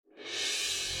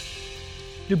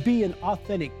To be an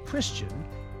authentic Christian,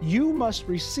 you must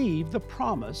receive the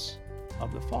promise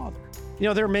of the Father. You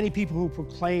know, there are many people who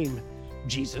proclaim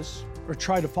Jesus or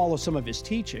try to follow some of his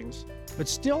teachings, but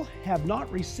still have not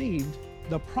received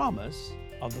the promise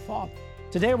of the Father.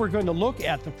 Today, we're going to look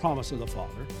at the promise of the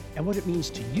Father and what it means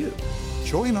to you.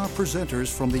 Join our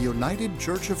presenters from the United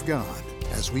Church of God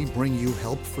as we bring you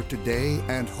help for today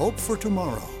and hope for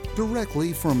tomorrow,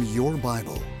 directly from your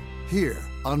Bible, here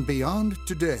on Beyond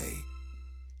Today.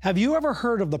 Have you ever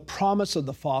heard of the promise of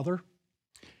the Father?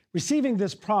 Receiving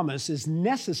this promise is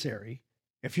necessary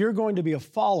if you're going to be a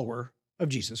follower of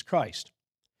Jesus Christ.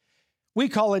 We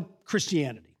call it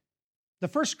Christianity. The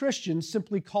first Christians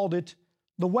simply called it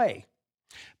the way.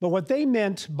 But what they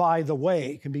meant by the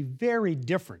way can be very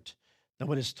different than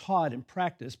what is taught and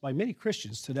practiced by many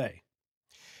Christians today.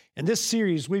 In this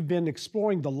series, we've been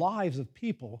exploring the lives of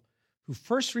people who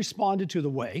first responded to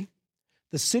the way,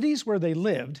 the cities where they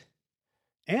lived,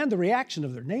 and the reaction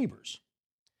of their neighbors.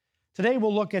 Today,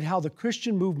 we'll look at how the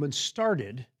Christian movement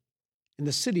started in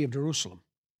the city of Jerusalem.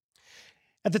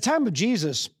 At the time of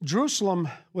Jesus, Jerusalem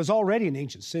was already an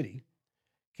ancient city.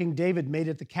 King David made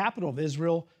it the capital of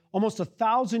Israel almost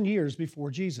 1,000 years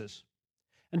before Jesus.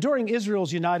 And during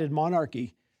Israel's united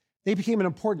monarchy, they became an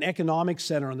important economic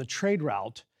center on the trade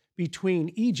route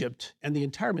between Egypt and the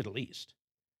entire Middle East.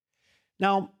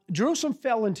 Now, Jerusalem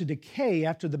fell into decay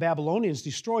after the Babylonians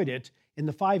destroyed it in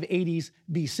the 580s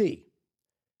BC.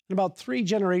 And about 3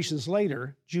 generations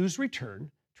later, Jews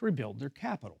returned to rebuild their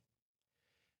capital.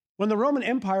 When the Roman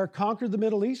Empire conquered the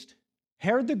Middle East,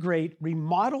 Herod the Great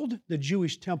remodeled the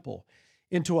Jewish temple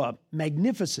into a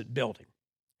magnificent building.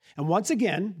 And once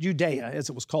again, Judea, as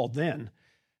it was called then,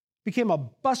 became a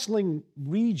bustling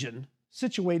region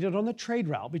situated on the trade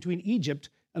route between Egypt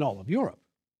and all of Europe.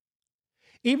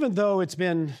 Even though it's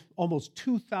been almost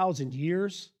 2,000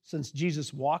 years since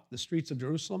Jesus walked the streets of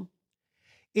Jerusalem,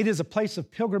 it is a place of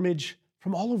pilgrimage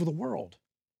from all over the world.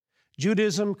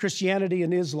 Judaism, Christianity,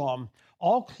 and Islam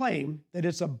all claim that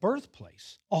it's a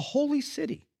birthplace, a holy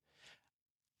city,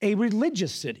 a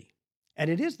religious city, and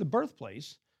it is the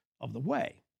birthplace of the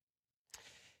way.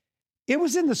 It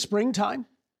was in the springtime,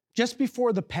 just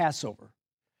before the Passover,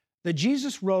 that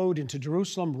Jesus rode into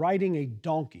Jerusalem riding a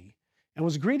donkey and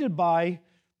was greeted by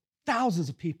thousands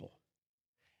of people.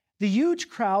 The huge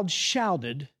crowd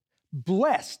shouted,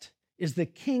 "Blessed is the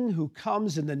King who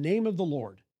comes in the name of the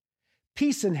Lord.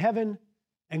 Peace in heaven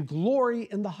and glory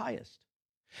in the highest."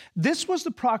 This was the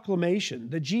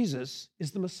proclamation that Jesus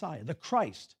is the Messiah, the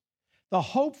Christ, the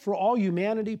hope for all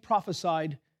humanity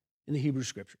prophesied in the Hebrew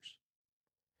Scriptures.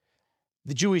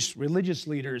 The Jewish religious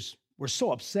leaders were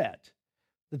so upset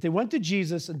that they went to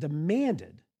Jesus and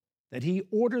demanded that he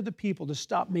order the people to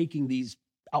stop making these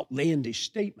outlandish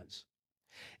statements.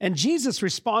 And Jesus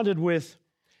responded with,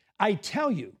 "I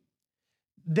tell you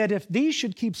that if these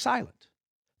should keep silent,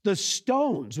 the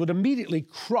stones would immediately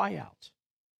cry out."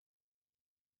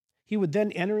 He would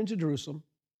then enter into Jerusalem,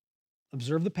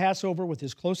 observe the Passover with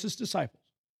his closest disciples.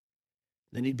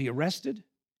 Then he'd be arrested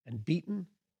and beaten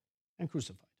and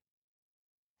crucified.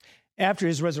 After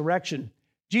his resurrection,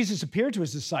 Jesus appeared to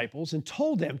his disciples and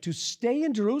told them to stay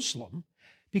in Jerusalem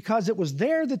because it was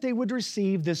there that they would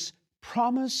receive this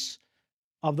promise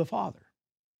of the Father.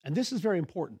 And this is very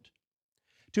important.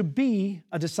 To be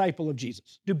a disciple of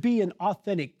Jesus, to be an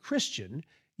authentic Christian,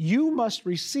 you must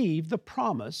receive the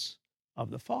promise of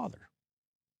the Father.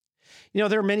 You know,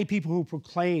 there are many people who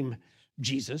proclaim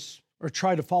Jesus or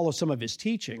try to follow some of his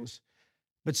teachings,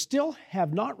 but still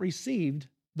have not received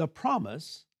the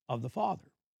promise of the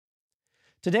Father.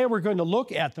 Today, we're going to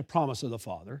look at the promise of the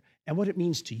Father and what it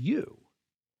means to you.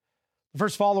 The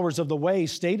first followers of the way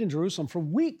stayed in Jerusalem for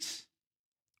weeks,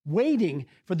 waiting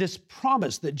for this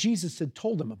promise that Jesus had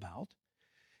told them about,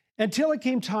 until it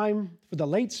came time for the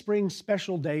late spring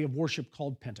special day of worship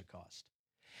called Pentecost.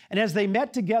 And as they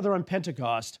met together on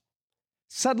Pentecost,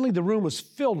 suddenly the room was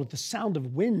filled with the sound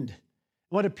of wind.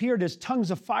 What appeared as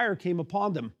tongues of fire came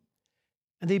upon them,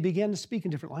 and they began to speak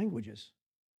in different languages.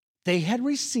 They had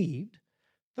received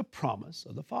the promise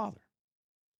of the Father.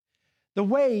 The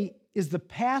way is the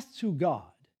path to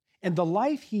God and the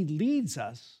life he leads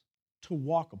us to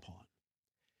walk upon.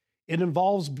 It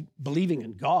involves believing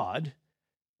in God,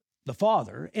 the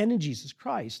Father, and in Jesus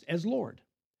Christ as Lord.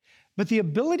 But the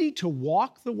ability to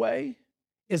walk the way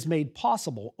is made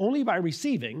possible only by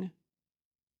receiving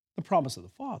the promise of the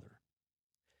Father.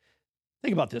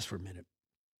 Think about this for a minute.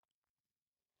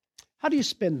 How do you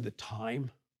spend the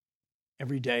time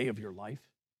every day of your life?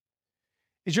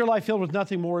 Is your life filled with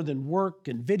nothing more than work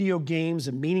and video games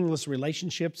and meaningless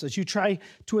relationships as you try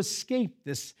to escape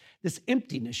this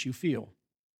emptiness you feel?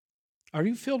 Are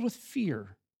you filled with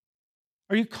fear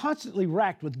Are you constantly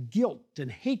racked with guilt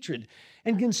and hatred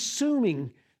and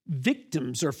consuming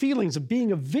victims or feelings of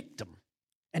being a victim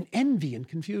and envy and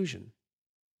confusion?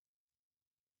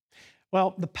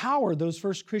 Well, the power those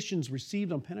first Christians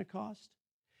received on Pentecost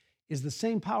is the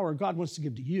same power God wants to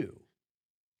give to you.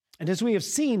 And as we have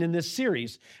seen in this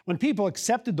series, when people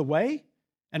accepted the way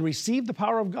and received the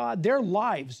power of God, their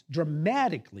lives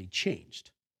dramatically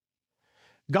changed.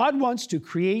 God wants to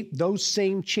create those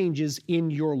same changes in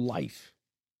your life.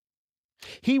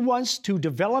 He wants to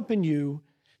develop in you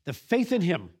the faith in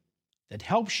Him that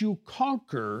helps you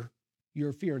conquer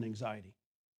your fear and anxiety.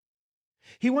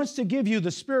 He wants to give you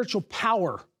the spiritual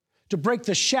power to break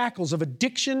the shackles of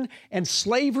addiction and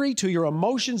slavery to your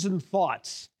emotions and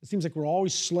thoughts. It seems like we're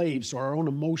always slaves to our own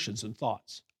emotions and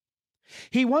thoughts.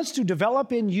 He wants to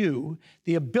develop in you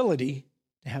the ability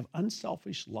to have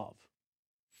unselfish love.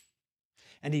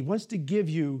 And He wants to give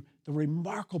you the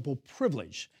remarkable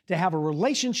privilege to have a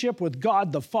relationship with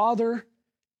God the Father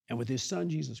and with His Son,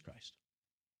 Jesus Christ.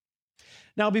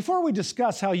 Now, before we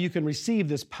discuss how you can receive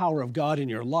this power of God in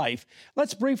your life,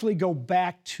 let's briefly go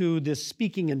back to this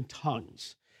speaking in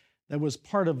tongues that was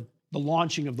part of the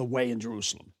launching of the way in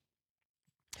Jerusalem.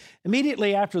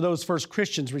 Immediately after those first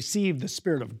Christians received the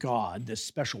Spirit of God, this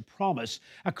special promise,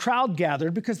 a crowd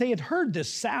gathered because they had heard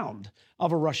this sound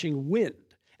of a rushing wind,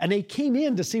 and they came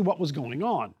in to see what was going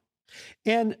on.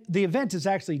 And the event is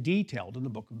actually detailed in the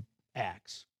book of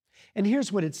Acts. And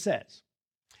here's what it says.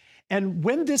 And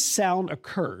when this sound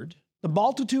occurred, the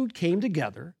multitude came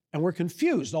together and were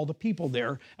confused, all the people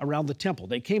there around the temple.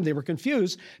 They were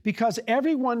confused because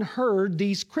everyone heard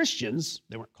these Christians,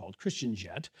 they weren't called Christians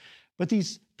yet, but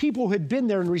these people who had been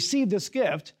there and received this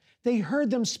gift, they heard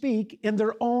them speak in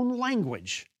their own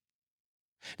language.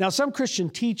 Now, some Christian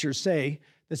teachers say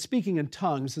that speaking in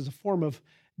tongues is a form of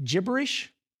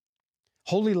gibberish,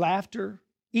 holy laughter,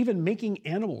 even making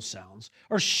animal sounds,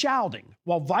 or shouting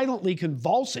while violently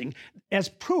convulsing as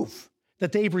proof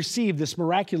that they've received this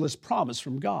miraculous promise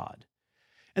from God.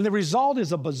 And the result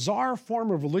is a bizarre form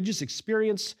of religious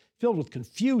experience filled with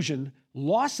confusion,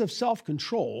 loss of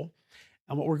self-control,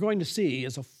 and what we're going to see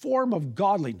is a form of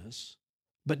godliness,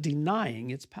 but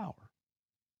denying its power.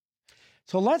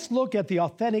 So let's look at the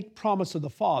authentic promise of the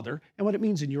Father and what it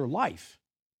means in your life.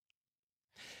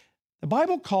 The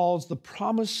Bible calls the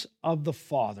promise of the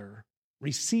Father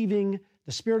receiving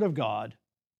the Spirit of God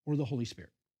or the Holy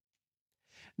Spirit.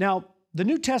 Now, the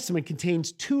New Testament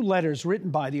contains 2 letters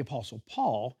written by the Apostle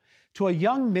Paul to a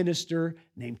young minister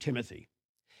named Timothy.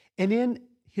 And in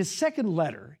his second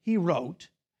letter, he wrote,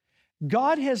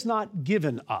 God has not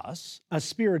given us a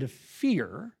spirit of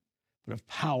fear, but of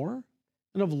power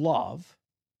and of love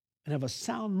and of a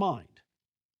sound mind.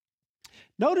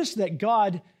 Notice that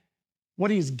God, what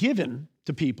He's given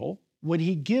to people when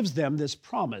He gives them this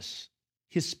promise,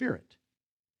 His Spirit,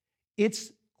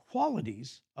 it's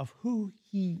qualities of who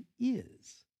He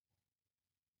is,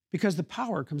 because the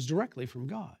power comes directly from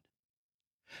God.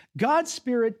 God's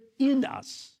Spirit in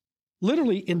us,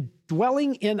 literally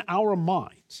indwelling in our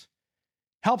minds,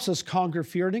 helps us conquer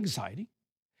fear and anxiety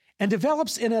and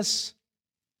develops in us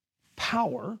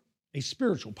power, a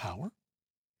spiritual power,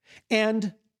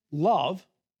 and love,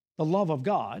 the love of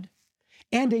God,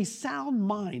 and a sound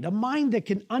mind, a mind that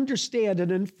can understand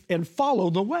and follow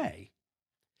the way.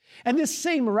 And this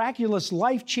same miraculous,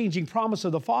 life-changing promise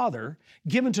of the Father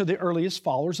given to the earliest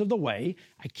followers of the way,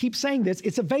 I keep saying this,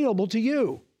 it's available to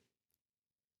you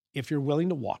if you're willing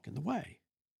to walk in the way,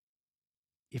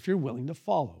 if you're willing to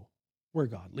follow where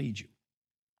God leads you.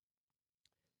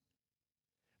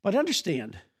 But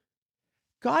understand,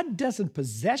 God doesn't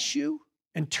possess you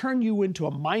and turn you into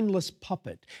a mindless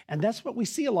puppet. And that's what we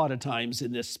see a lot of times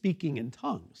in this speaking in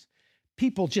tongues.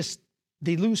 People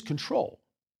they lose control.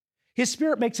 His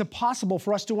Spirit makes it possible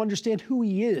for us to understand who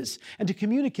He is and to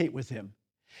communicate with Him.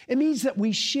 It means that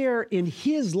we share in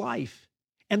His life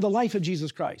and the life of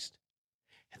Jesus Christ,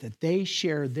 and that they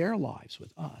share their lives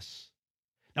with us.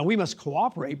 Now, we must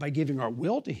cooperate by giving our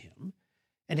will to Him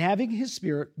and having His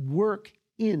Spirit work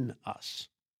in us.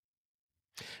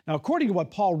 Now, according to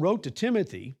what Paul wrote to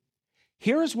Timothy,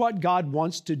 here's what God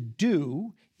wants to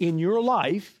do in your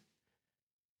life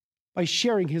by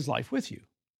sharing His life with you.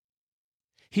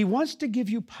 He wants to give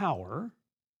you power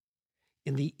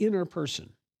in the inner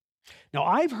person. Now,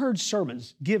 I've heard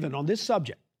sermons given on this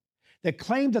subject that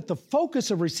claim that the focus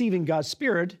of receiving God's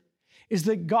Spirit is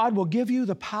that God will give you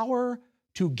the power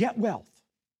to get wealth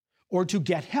or to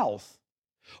get health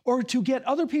or to get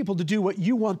other people to do what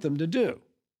you want them to do.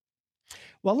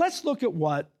 Well, let's look at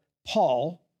what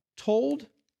Paul told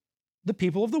the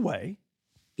people of the way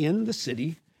in the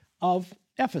city of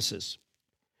Ephesus.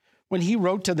 when he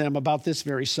wrote to them about this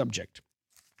very subject.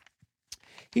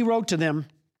 He wrote to them,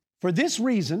 "For this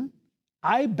reason,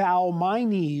 I bow my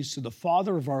knees to the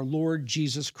Father of our Lord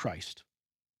Jesus Christ."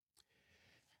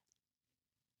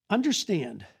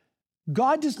 Understand,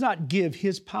 God does not give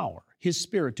his power, his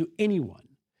Spirit, to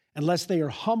anyone unless they are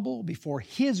humble before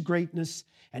his greatness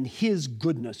and his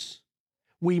goodness.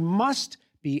 We must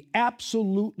be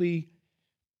absolutely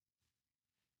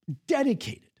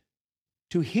dedicated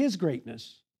to his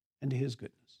greatness and to his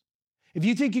goodness. If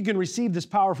you think you can receive this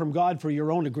power from God for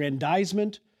your own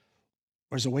aggrandizement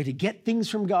or as a way to get things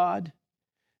from God,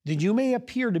 then you may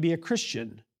appear to be a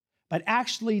Christian, but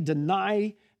actually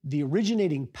deny the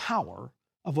originating power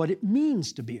of what it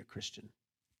means to be a Christian.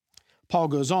 Paul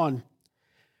goes on,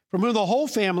 "From whom the whole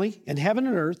family in heaven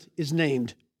and earth is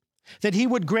named, that he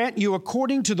would grant you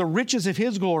according to the riches of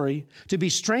his glory to be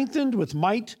strengthened with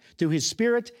might through his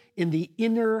Spirit in the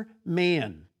inner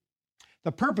man."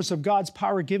 The purpose of God's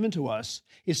power given to us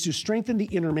is to strengthen the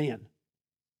inner man.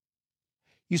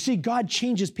 You see, God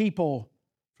changes people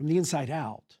from the inside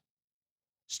out,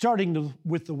 starting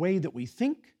with the way that we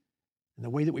think and the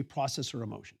way that we process our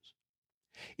emotions.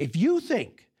 If you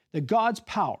think that God's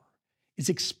power is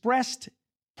expressed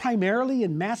primarily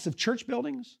in massive church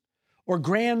buildings or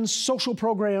grand social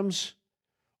programs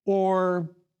or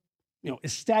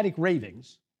ecstatic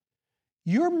ravings,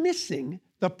 you're missing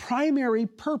the primary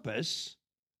purpose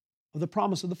of the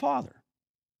promise of the Father.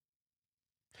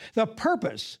 The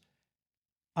purpose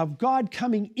of God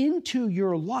coming into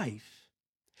your life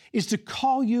is to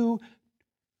call you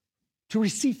to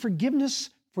receive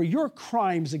forgiveness for your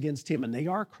crimes against him, and they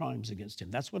are crimes against him.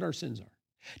 That's what our sins are.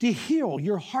 To heal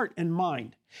your heart and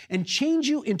mind and change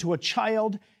you into a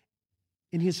child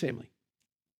in his family.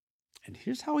 And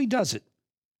here's how he does it.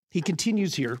 He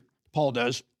continues here, Paul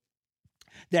does,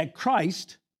 that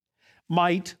Christ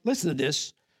might, listen to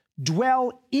this,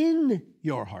 dwell in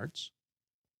your hearts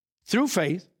through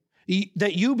faith,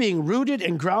 that you being rooted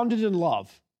and grounded in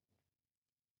love.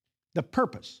 The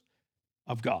purpose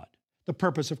of God, the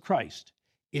purpose of Christ,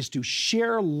 is to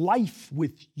share life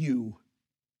with you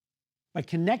by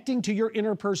connecting to your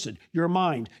inner person, your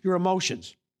mind, your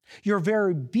emotions, your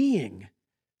very being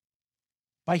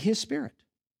by his Spirit.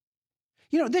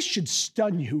 This should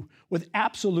stun you with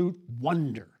absolute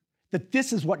wonder that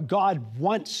this is what God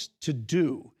wants to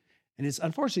do. And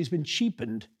unfortunately, it's been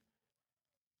cheapened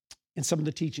in some of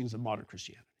the teachings of modern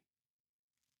Christianity.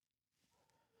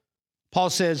 Paul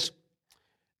says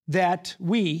that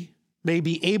we may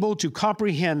be able to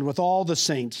comprehend with all the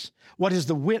saints what is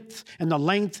the width and the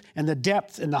length and the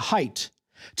depth and the height,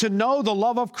 to know the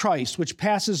love of Christ which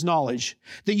passes knowledge,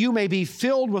 that you may be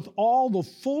filled with all the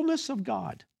fullness of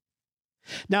God.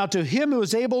 Now to him who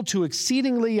is able to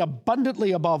exceedingly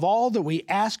abundantly above all that we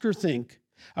ask or think,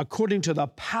 according to the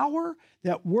power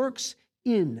that works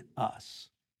in us.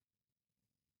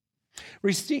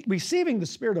 Receiving the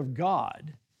Spirit of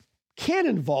God can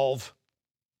involve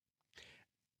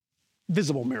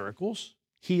visible miracles,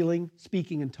 healing,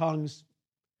 speaking in tongues.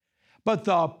 But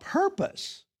the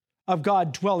purpose of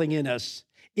God dwelling in us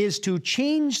is to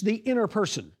change the inner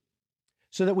person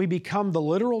so that we become the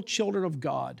literal children of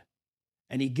God,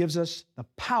 and he gives us the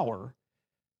power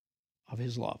of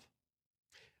his love.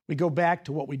 We go back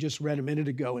to what we just read a minute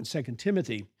ago in 2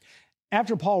 Timothy.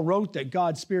 After Paul wrote that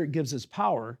God's Spirit gives us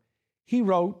power, he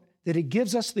wrote that it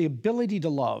gives us the ability to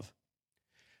love.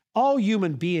 All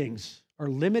human beings are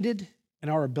limited in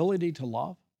our ability to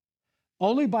love.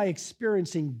 Only by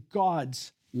experiencing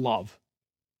God's love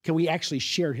can we actually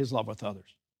share his love with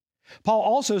others. Paul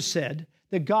also said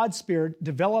that God's Spirit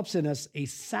develops in us a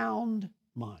sound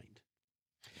mind.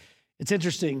 It's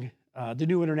interesting, the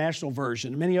New International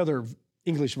Version, many other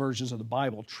English versions of the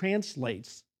Bible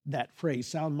translates that phrase,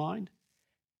 sound mind,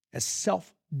 as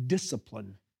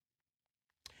self-discipline.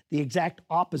 The exact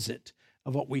opposite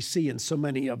of what we see in so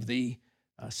many of the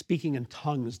speaking in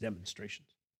tongues demonstrations.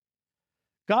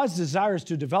 God's desire is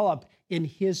to develop in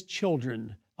his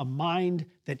children a mind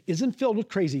that isn't filled with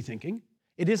crazy thinking,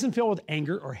 it isn't filled with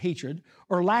anger or hatred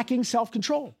or lacking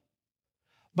self-control,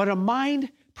 but a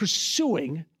mind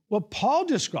pursuing what Paul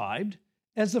described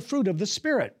as the fruit of the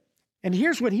Spirit. And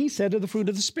here's what he said the fruit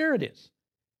of the Spirit is.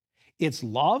 It's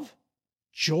love,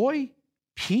 joy,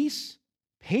 peace,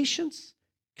 patience,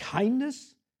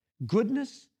 kindness,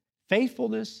 goodness,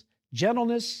 faithfulness,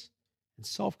 gentleness, and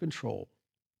self-control.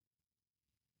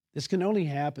 This can only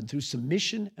happen through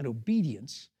submission and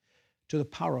obedience to the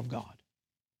power of God.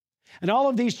 And all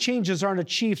of these changes aren't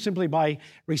achieved simply by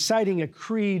reciting a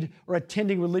creed or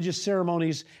attending religious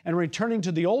ceremonies and returning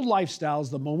to the old lifestyles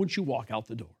the moment you walk out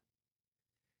the door.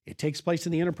 It takes place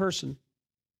in the inner person.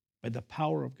 by the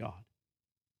power of God.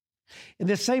 In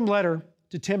this same letter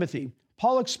to Timothy,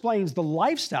 Paul explains the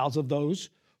lifestyles of those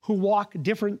who walk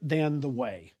different than the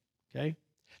way. Okay?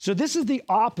 So this is the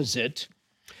opposite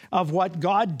of what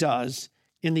God does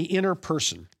in the inner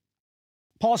person.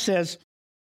 Paul says,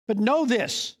 but know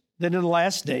this, that in the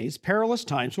last days, perilous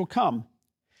times will come.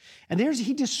 And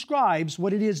he describes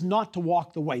what it is not to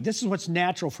walk the way. This is what's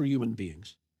natural for human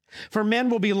beings. For men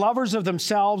will be lovers of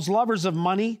themselves, lovers of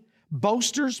money,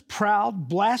 boasters, proud,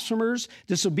 blasphemers,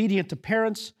 disobedient to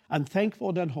parents, unthankful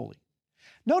and unholy.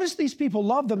 Notice these people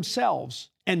love themselves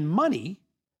and money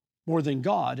more than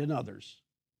God and others.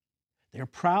 They're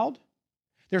proud.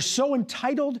 They're so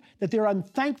entitled that they're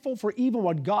unthankful for even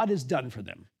what God has done for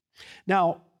them.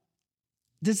 Now,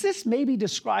 does this maybe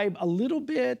describe a little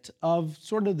bit of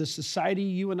sort of the society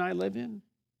you and I live in?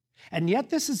 And yet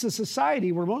this is a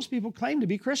society where most people claim to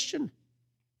be Christian.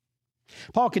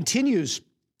 Paul continues.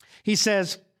 He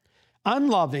says,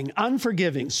 unloving,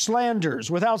 unforgiving, slanderers,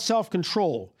 without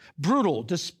self-control, brutal,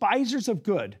 despisers of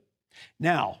good.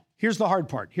 Now, here's the hard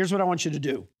part. Here's what I want you to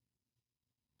do.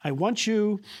 I want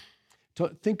you to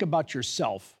think about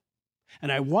yourself.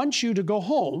 And I want you to go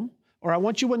home, or I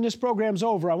want you, when this program's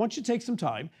over, I want you to take some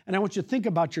time, and I want you to think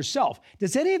about yourself.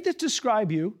 Does any of this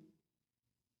describe you?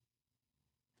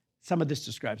 Some of this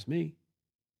describes me.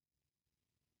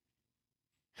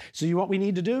 So you know what we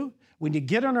need to do? We need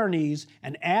to get on our knees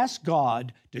and ask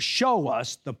God to show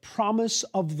us the promise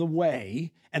of the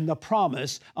way and the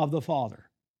promise of the Father.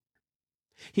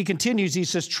 He continues, he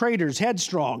says, traitors,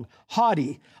 headstrong,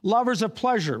 haughty, lovers of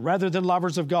pleasure rather than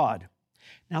lovers of God.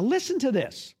 Now listen to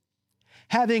this.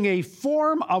 Having a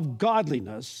form of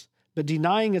godliness, but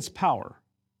denying its power,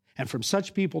 and from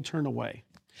such people turn away.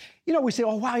 You know, we say,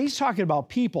 oh, wow, he's talking about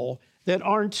people that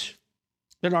aren't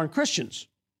Christians.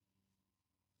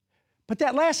 But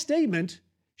that last statement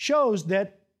shows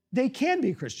that they can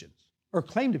be Christians or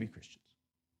claim to be Christians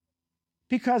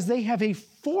because they have a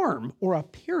form or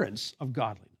appearance of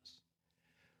godliness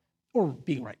or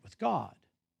being right with God,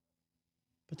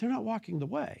 but they're not walking the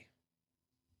way.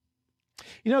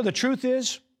 You know, the truth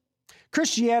is,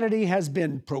 Christianity has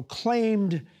been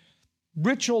proclaimed,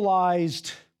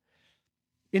 ritualized,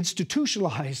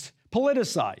 institutionalized,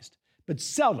 politicized, but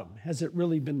seldom has it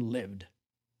really been lived.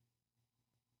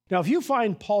 Now, if you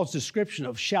find Paul's description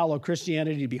of shallow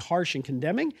Christianity to be harsh and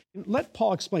condemning, let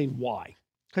Paul explain why.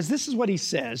 Because this is what he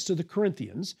says to the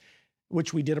Corinthians,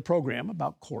 which we did a program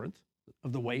about Corinth,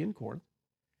 of the way in Corinth.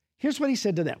 Here's what he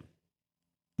said to them.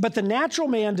 But the natural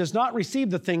man does not receive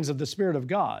the things of the Spirit of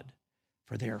God,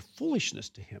 for they are foolishness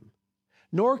to him,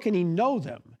 nor can he know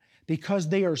them, because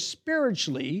they are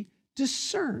spiritually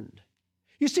discerned.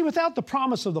 You see, without the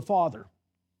promise of the Father,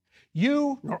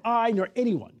 you, nor I, nor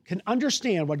anyone can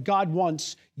understand what God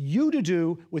wants you to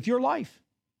do with your life.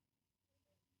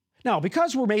 Now,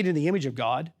 because we're made in the image of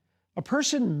God, a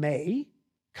person may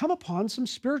come upon some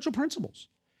spiritual principles.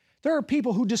 There are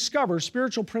people who discover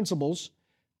spiritual principles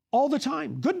all the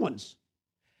time, good ones.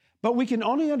 But we can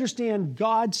only understand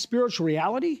God's spiritual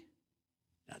reality.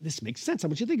 Now, this makes sense. I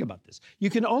want you to think about this. You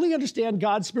can only understand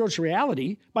God's spiritual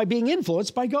reality by being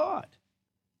influenced by God.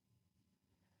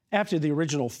 After the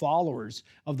original followers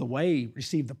of the way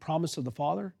received the promise of the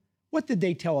Father, what did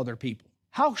they tell other people?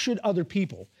 How should other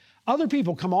people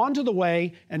come onto the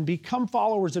way and become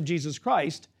followers of Jesus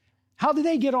Christ? How do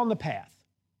they get on the path?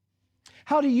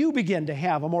 How do you begin to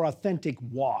have a more authentic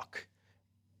walk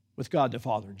with God the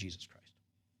Father and Jesus Christ?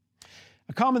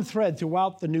 A common thread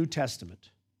throughout the New Testament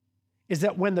is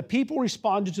that when the people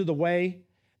responded to the way,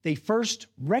 they first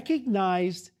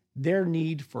recognized their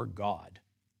need for God.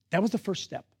 That was the first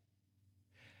step.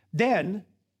 Then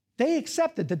they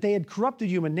accepted that they had corrupted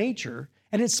human nature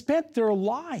and had spent their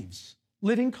lives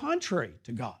living contrary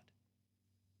to God.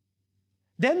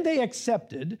 Then they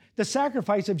accepted the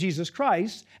sacrifice of Jesus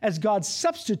Christ as God's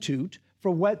substitute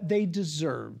for what they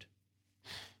deserved.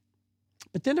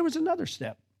 But then there was another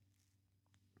step.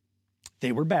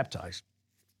 They were baptized.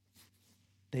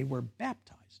 They were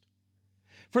baptized.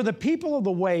 For the people of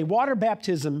the way, water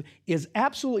baptism is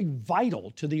absolutely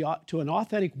vital to an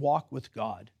authentic walk with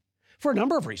God for a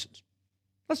number of reasons.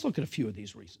 Let's look at a few of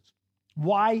these reasons.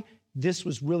 Why this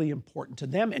was really important to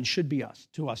them and should be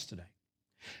to us today.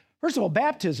 First of all,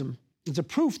 baptism is a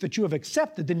proof that you have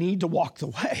accepted the need to walk the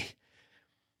way.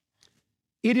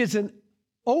 It is an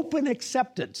open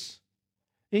acceptance.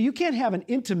 Now, you can't have an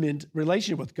intimate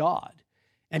relationship with God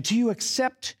until you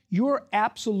accept your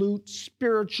absolute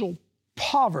spiritual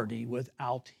poverty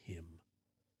without Him.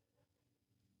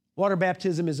 Water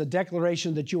baptism is a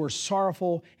declaration that you are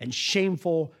sorrowful and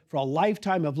shameful for a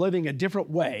lifetime of living a different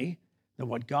way than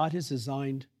what God has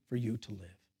designed for you to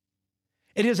live.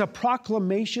 It is a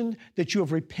proclamation that you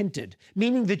have repented,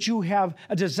 meaning that you have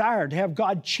a desire to have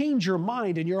God change your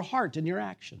mind and your heart and your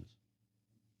actions.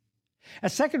 A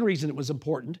second reason it was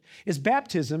important is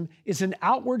baptism is an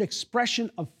outward expression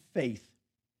of faith.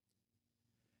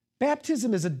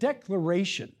 Baptism is a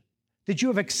declaration that you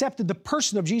have accepted the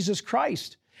person of Jesus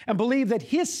Christ and believe that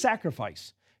his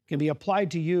sacrifice can be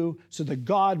applied to you so that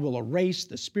God will erase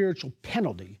the spiritual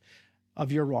penalty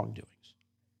of your wrongdoings.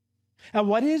 And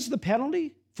what is the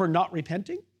penalty for not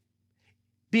repenting?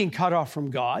 Being cut off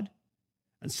from God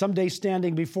and someday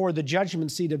standing before the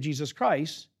judgment seat of Jesus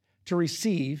Christ to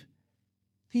receive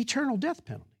the eternal death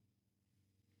penalty.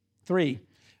 3,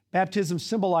 baptism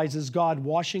symbolizes God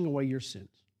washing away your sins.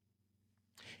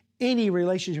 Any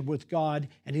relationship with God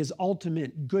and his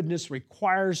ultimate goodness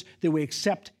requires that we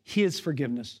accept his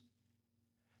forgiveness.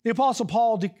 The Apostle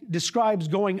Paul describes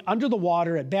going under the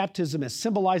water at baptism as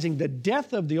symbolizing the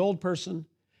death of the old person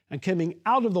and coming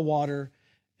out of the water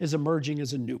as emerging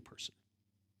as a new person.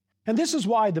 And this is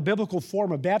why the biblical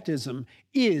form of baptism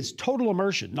is total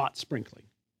immersion, not sprinkling.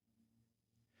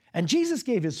 And Jesus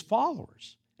gave his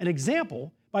followers an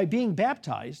example by being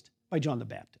baptized by John the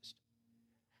Baptist.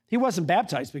 He wasn't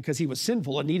baptized because he was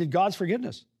sinful and needed God's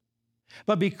forgiveness,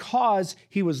 but because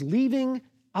he was leaving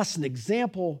us an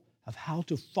example of how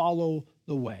to follow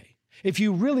the way. If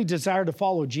you really desire to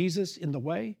follow Jesus in the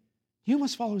way, you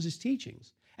must follow his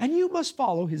teachings, and you must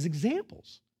follow his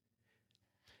examples.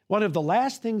 One of the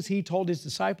last things he told his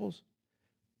disciples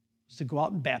was to go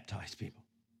out and baptize people.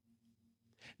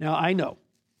 Now, I know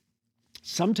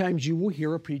sometimes you will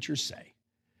hear a preacher say,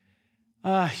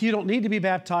 you don't need to be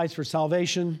baptized for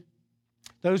salvation.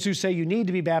 Those who say you need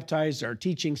to be baptized are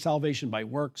teaching salvation by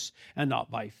works and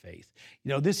not by faith. You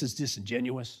know, this is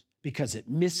disingenuous because it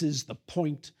misses the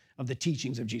point of the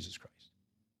teachings of Jesus Christ.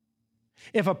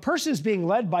 If a person is being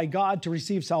led by God to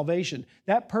receive salvation,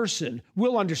 that person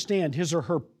will understand his or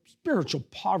her spiritual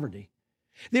poverty.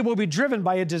 They will be driven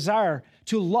by a desire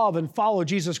to love and follow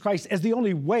Jesus Christ as the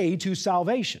only way to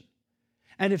salvation.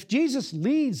 And if Jesus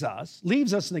leaves us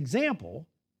an example,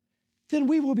 then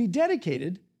we will be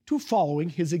dedicated to following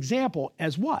his example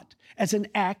as what? As an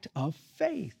act of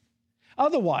faith.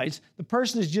 Otherwise, the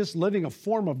person is just living a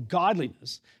form of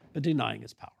godliness, but denying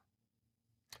his power.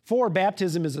 4,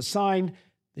 baptism is a sign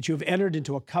that you have entered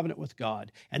into a covenant with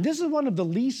God. And this is one of the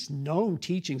least known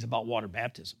teachings about water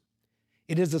baptism.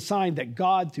 It is a sign that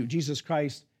God, through Jesus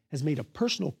Christ, has made a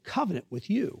personal covenant with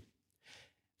you.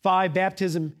 5,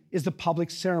 baptism is the public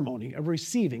ceremony of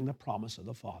receiving the promise of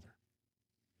the Father.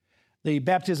 The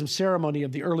baptism ceremony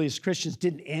of the earliest Christians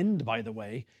didn't end, by the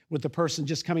way, with the person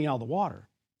just coming out of the water.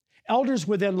 Elders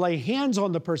would then lay hands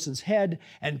on the person's head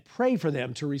and pray for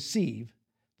them to receive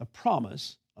the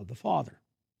promise of the Father.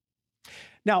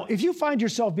 Now, if you find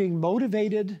yourself being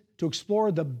motivated to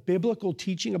explore the biblical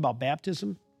teaching about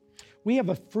baptism, we have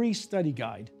a free study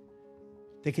guide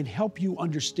that can help you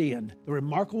understand the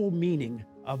remarkable meaning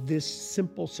of this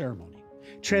simple ceremony.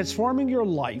 Transforming your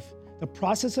life, the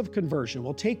process of conversion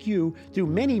will take you through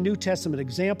many New Testament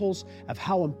examples of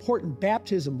how important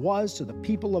baptism was to the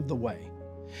people of the way.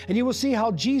 And you will see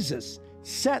how Jesus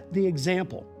set the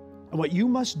example and what you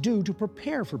must do to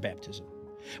prepare for baptism.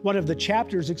 One of the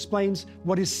chapters explains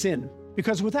what is sin,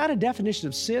 because without a definition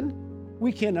of sin,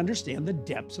 we can't understand the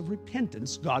depths of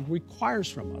repentance God requires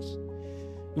from us.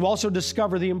 You also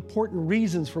discover the important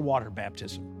reasons for water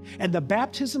baptism and the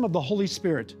baptism of the Holy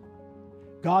Spirit.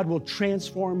 God will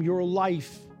transform your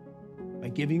life by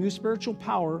giving you spiritual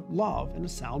power, love, and a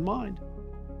sound mind.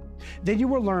 Then you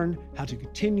will learn how to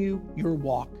continue your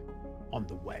walk on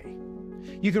the way.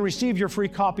 You can receive your free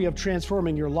copy of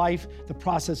Transforming Your Life, the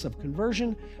Process of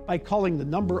Conversion, by calling the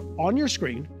number on your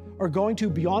screen or going to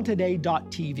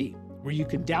beyondtoday.tv, where you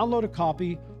can download a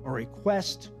copy or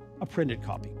request a printed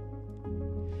copy.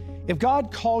 If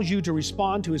God calls you to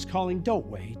respond to his calling, don't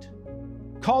wait.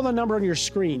 Call the number on your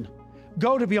screen,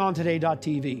 go to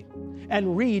beyondtoday.tv,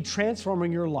 and read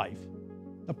Transforming Your Life,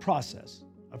 the Process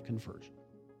of Conversion.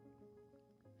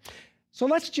 So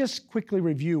let's just quickly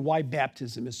review why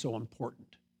baptism is so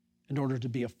important in order to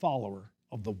be a follower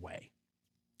of the way.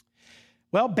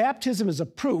 Well, baptism is a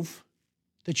proof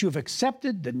that you have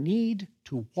accepted the need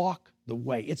to walk the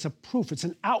way. It's a proof, it's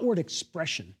an outward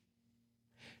expression.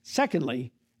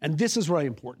 Secondly, and this is really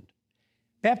important,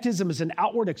 baptism is an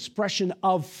outward expression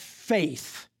of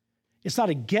faith. It's not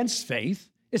against faith,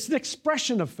 it's an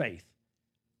expression of faith.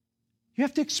 You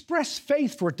have to express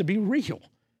faith for it to be real.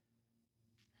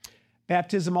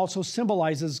 Baptism also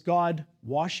symbolizes God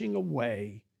washing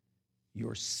away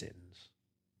your sins.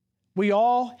 We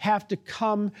all have to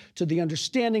come to the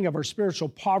understanding of our spiritual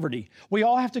poverty. We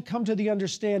all have to come to the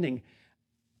understanding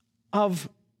of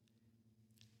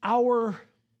our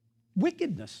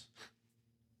wickedness.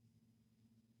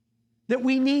 That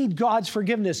we need God's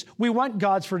forgiveness. We want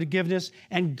God's forgiveness,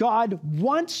 and God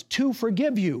wants to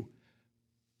forgive you.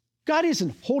 God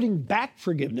isn't holding back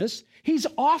forgiveness. He's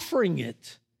offering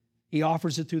it. He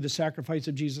offers it through the sacrifice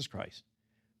of Jesus Christ,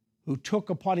 who took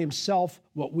upon himself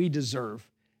what we deserve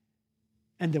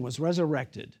and then was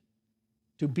resurrected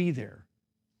to be there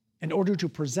in order to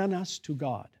present us to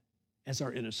God as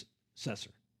our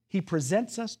intercessor. He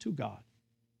presents us to God.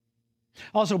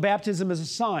 Also, baptism is a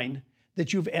sign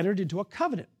that you've entered into a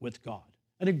covenant with God,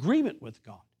 an agreement with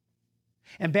God.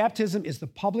 And baptism is the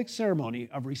public ceremony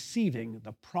of receiving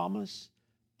the promise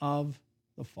of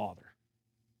the Father.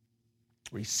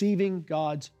 Receiving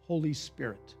God's Holy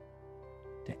Spirit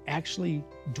to actually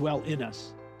dwell in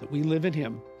us, that we live in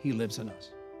him, he lives in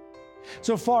us.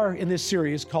 So far in this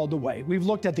series called The Way, we've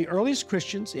looked at the earliest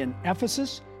Christians in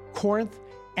Ephesus, Corinth,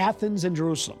 Athens, and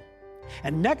Jerusalem.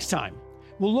 And next time,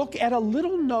 we'll look at a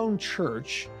little-known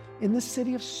church in the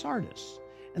city of Sardis.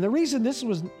 And the reason this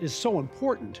is so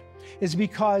important is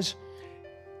because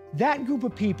that group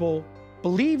of people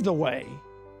believed the way,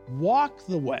 walked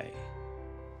the way,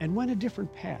 and went a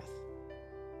different path.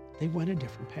 They went a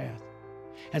different path.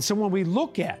 And so when we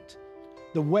look at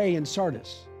the way in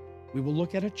Sardis, we will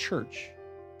look at a church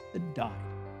that died.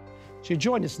 So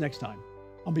join us next time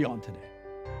on Beyond Today.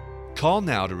 Call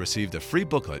now to receive the free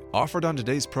booklet offered on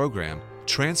today's program,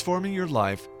 Transforming Your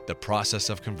Life, The Process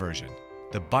of Conversion.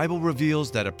 The Bible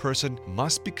reveals that a person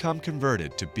must become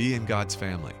converted to be in God's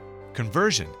family.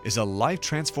 Conversion is a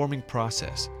life-transforming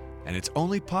process, and it's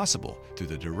only possible through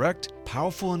the direct,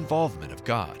 powerful involvement of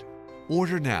God.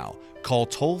 Order now. Call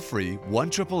toll-free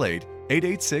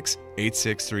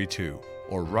 1-888-886-8632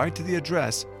 or write to the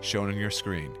address shown on your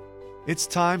screen. It's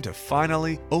time to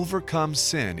finally overcome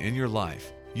sin in your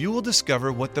life. You will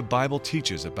discover what the Bible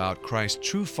teaches about Christ's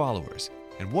true followers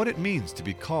and what it means to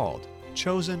be called,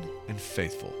 chosen, and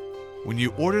faithful. When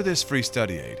you order this free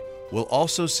study aid, we'll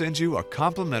also send you a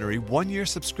complimentary 1-year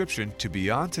subscription to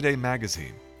Beyond Today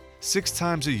magazine. 6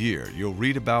 times a year, you'll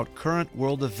read about current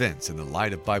world events in the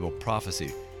light of Bible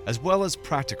prophecy, as well as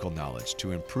practical knowledge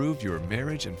to improve your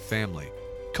marriage and family.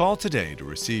 Call today to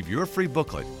receive your free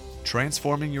booklet,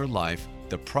 Transforming Your Life,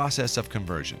 The Process of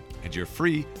Conversion, and your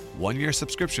free 1-year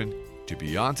subscription to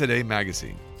Beyond Today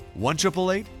magazine.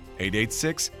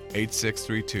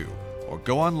 1-888-886-8632 or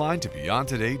go online to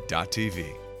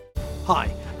beyondtoday.tv.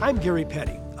 Hi, I'm Gary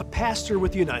Petty, a pastor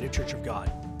with the United Church of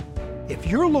God. If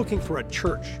you're looking for a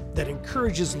church that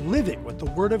encourages living what the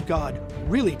Word of God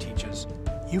really teaches,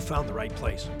 you found the right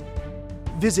place.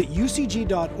 Visit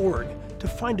ucg.org to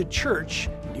find a church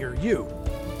near you.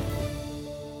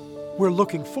 We're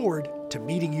looking forward to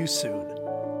meeting you soon.